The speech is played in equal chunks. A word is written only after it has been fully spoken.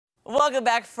Welcome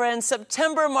back, friends.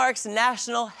 September marks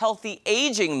National Healthy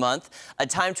Aging Month, a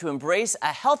time to embrace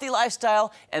a healthy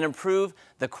lifestyle and improve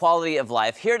the quality of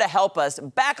life. Here to help us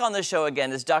back on the show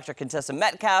again is Dr. Contessa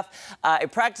Metcalfe, a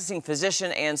practicing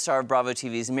physician and star of Bravo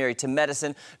TV's Married to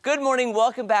Medicine. Good morning.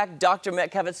 Welcome back, Dr.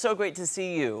 Metcalfe. It's so great to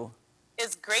see you.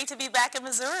 It's great to be back in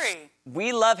Missouri.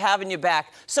 We love having you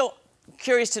back. So,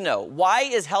 curious to know, why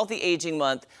is Healthy Aging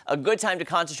Month a good time to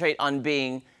concentrate on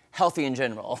being healthy in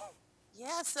general?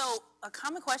 Yeah, so a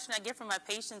common question I get from my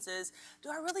patients is,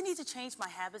 do I really need to change my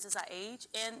habits as I age?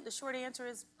 And the short answer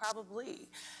is probably.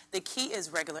 The key is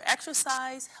regular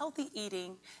exercise, healthy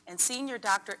eating, and seeing your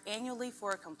doctor annually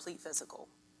for a complete physical.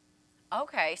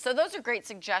 Okay, so those are great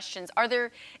suggestions. Are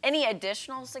there any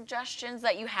additional suggestions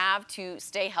that you have to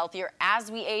stay healthier as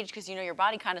we age? Because, you know, your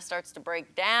body kind of starts to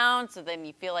break down, so then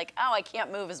you feel like, oh, I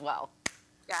can't move as well.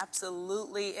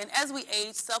 Absolutely. And as we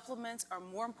age, supplements are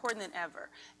more important than ever.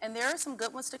 And there are some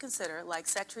good ones to consider, like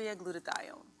Cetria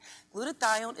glutathione.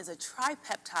 Glutathione is a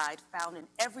tripeptide found in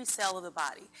every cell of the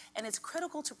body, and it's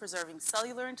critical to preserving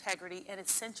cellular integrity and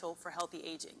essential for healthy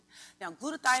aging. Now,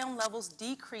 glutathione levels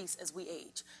decrease as we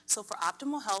age, so for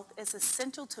optimal health, it's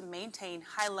essential to maintain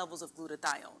high levels of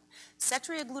glutathione.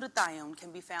 Cetria glutathione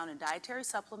can be found in dietary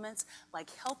supplements like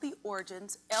Healthy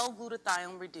Origins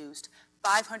L-glutathione reduced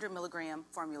 500 milligram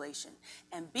formulation.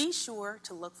 And be sure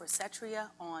to look for Cetria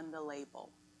on the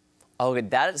label. Oh,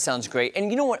 that sounds great.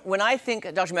 And you know what, when I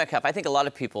think, Dr. Metcalfe, I think a lot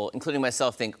of people, including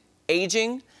myself, think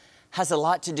aging has a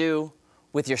lot to do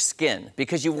with your skin,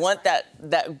 because you want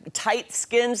that tight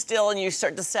skin still and you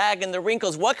start to sag and the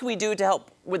wrinkles. What can we do to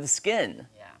help with the skin?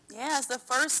 Yeah, it's the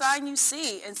first sign you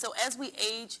see. And so as we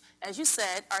age, as you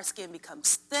said, our skin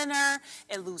becomes thinner,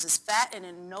 it loses fat, and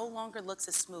it no longer looks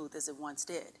as smooth as it once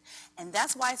did. And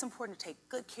that's why it's important to take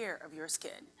good care of your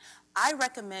skin. I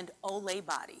recommend Olay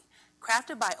Body.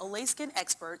 Crafted by Olay Skin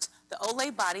experts, the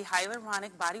Olay Body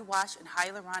Hyaluronic Body Wash and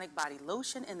Hyaluronic Body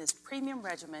Lotion in this premium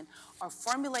regimen are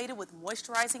formulated with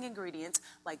moisturizing ingredients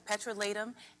like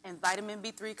petrolatum and vitamin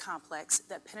B3 complex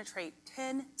that penetrate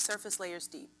 10 surface layers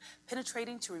deep,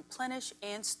 penetrating to replenish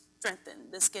and strengthen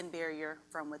the skin barrier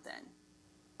from within.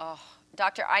 Oh,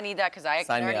 doctor, I need that because I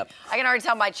can already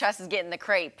tell my chest is getting the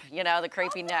crepe, you know, the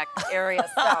crepey neck area.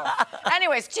 So,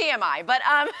 anyways, TMI. But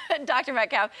Dr.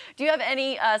 Metcalfe, do you have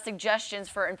any suggestions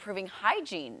for improving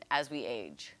hygiene as we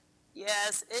age?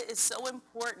 Yes, it is so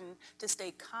important to stay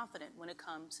confident when it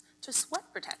comes to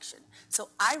sweat protection. So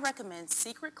I recommend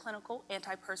Secret Clinical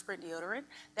Antiperspirant Deodorant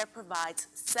that provides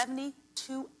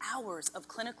 72 hours of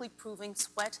clinically proven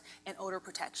sweat and odor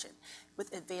protection.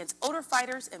 With advanced odor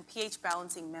fighters and pH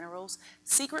balancing minerals,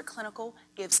 Secret Clinical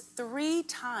gives 3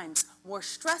 times more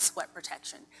stress sweat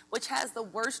protection, which has the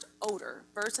worst odor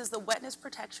versus the wetness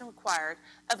protection required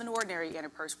of an ordinary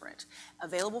antiperspirant.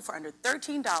 Available for under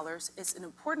 $13, it's an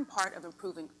important part of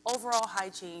improving overall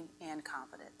hygiene and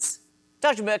confidence.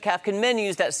 Dr. Metcalfe, can men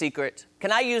use that Secret?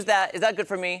 Can I use that? Is that good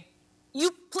for me? You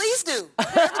please do.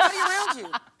 Everybody around you.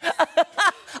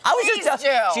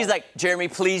 She's like, Jeremy,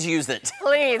 please use it.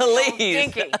 Please.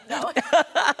 Please. No.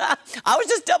 I was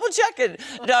just double checking,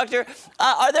 doctor.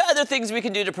 Are there other things we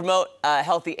can do to promote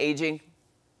healthy aging?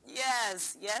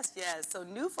 Yes. So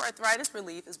new for arthritis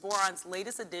relief is Boron's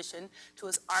latest addition to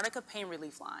his Arnica pain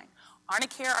relief line.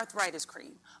 Arnicare Arthritis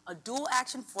Cream, a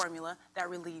dual-action formula that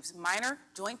relieves minor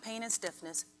joint pain and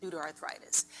stiffness due to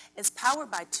arthritis. It's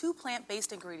powered by 2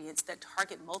 plant-based ingredients that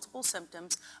target multiple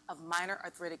symptoms of minor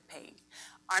arthritic pain.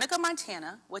 Arnica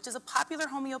montana, which is a popular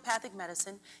homeopathic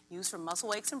medicine used for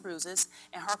muscle aches and bruises,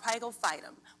 and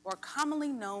Harpagophytum, more commonly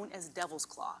known as devil's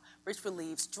claw, which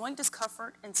relieves joint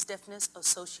discomfort and stiffness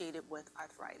associated with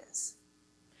arthritis.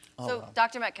 So,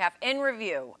 Dr. Metcalfe, in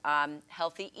review,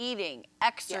 healthy eating,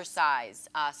 exercise,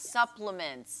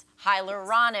 supplements,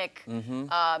 hyaluronic,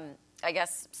 I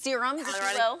guess, serums, if you will.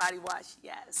 Hyaluronic body wash,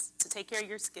 yes, to take care of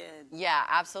your skin. Yeah,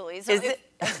 absolutely. So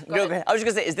Go ahead. I was just going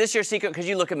to say, is this your secret? Because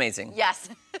you look amazing. Yes.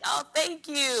 Oh, thank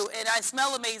you. And I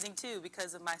smell amazing, too,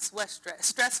 because of my stress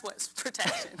sweat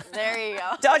protection. There you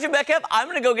go. Dr. Metcalfe, I'm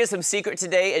going to go get some Secret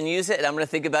today and use it, and I'm going to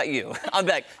think about you. I'm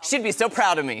like, she'd be so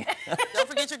proud of me. Don't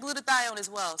forget your glutathione as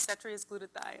well. Cetria's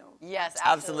glutathione. Yes,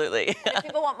 absolutely. If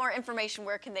people want more information,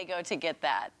 where can they go to get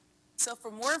that? So for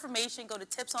more information, go to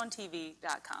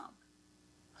tipsontv.com.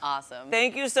 Awesome.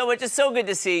 Thank you so much. It's so good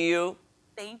to see you.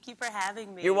 Thank you for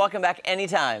having me. You're welcome back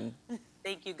anytime.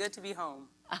 Thank you. Good to be home.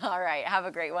 All right. Have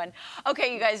a great one.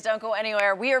 Okay, you guys, don't go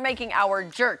anywhere. We are making our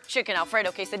jerk chicken Alfredo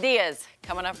quesadillas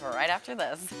coming up right after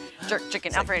this. Jerk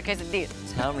chicken Alfredo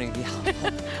quesadillas. How many?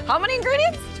 How many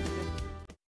ingredients?